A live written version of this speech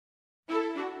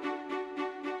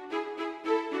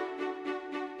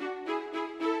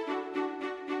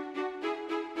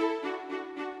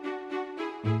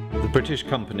British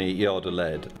company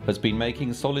Ltd has been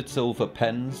making solid silver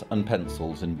pens and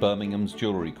pencils in Birmingham's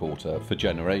jewellery quarter for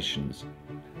generations.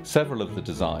 Several of the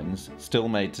designs, still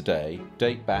made today,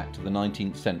 date back to the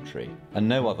 19th century, and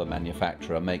no other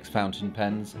manufacturer makes fountain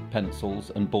pens, pencils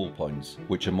and ballpoints,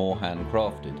 which are more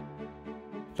handcrafted.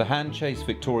 The hand-chased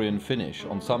Victorian finish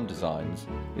on some designs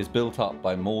is built up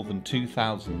by more than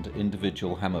 2,000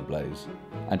 individual hammer blows,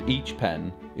 and each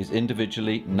pen is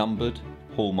individually numbered,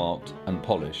 hallmarked and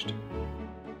polished.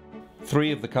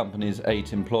 3 of the company's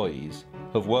 8 employees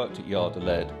have worked at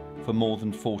Ltd for more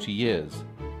than 40 years,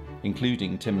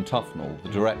 including Tim Tufnell, the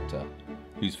director,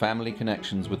 whose family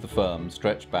connections with the firm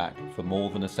stretch back for more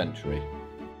than a century.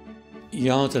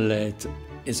 Ltd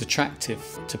is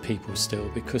attractive to people still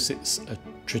because it's a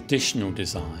traditional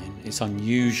design. It's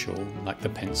unusual, like the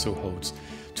pencil holds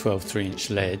 12 3-inch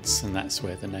leads, and that's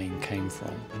where the name came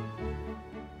from.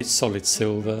 It's solid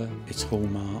silver, it's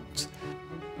hallmarked,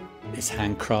 it's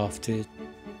handcrafted.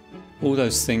 All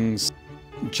those things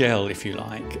gel, if you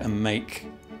like, and make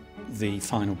the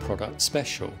final product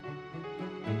special.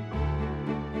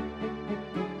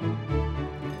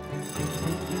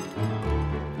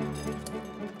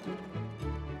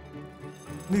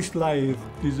 This lathe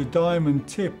is a diamond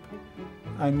tip,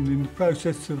 and in the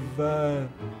process of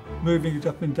moving it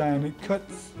up and down, it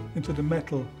cuts into the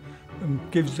metal and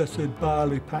gives us a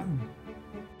barley pattern.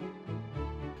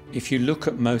 If you look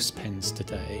at most pens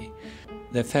today,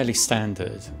 they're fairly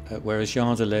standard, whereas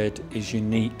Ltd is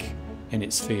unique in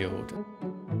its field.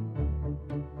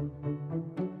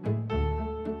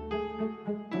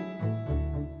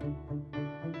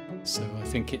 So I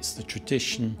think it's the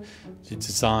tradition, the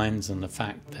designs and the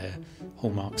fact they're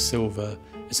hallmark silver.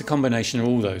 It's a combination of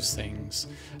all those things,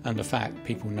 and the fact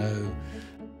people know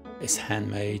it's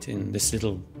handmade in this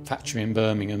little factory in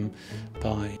Birmingham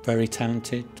by very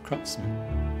talented craftsmen.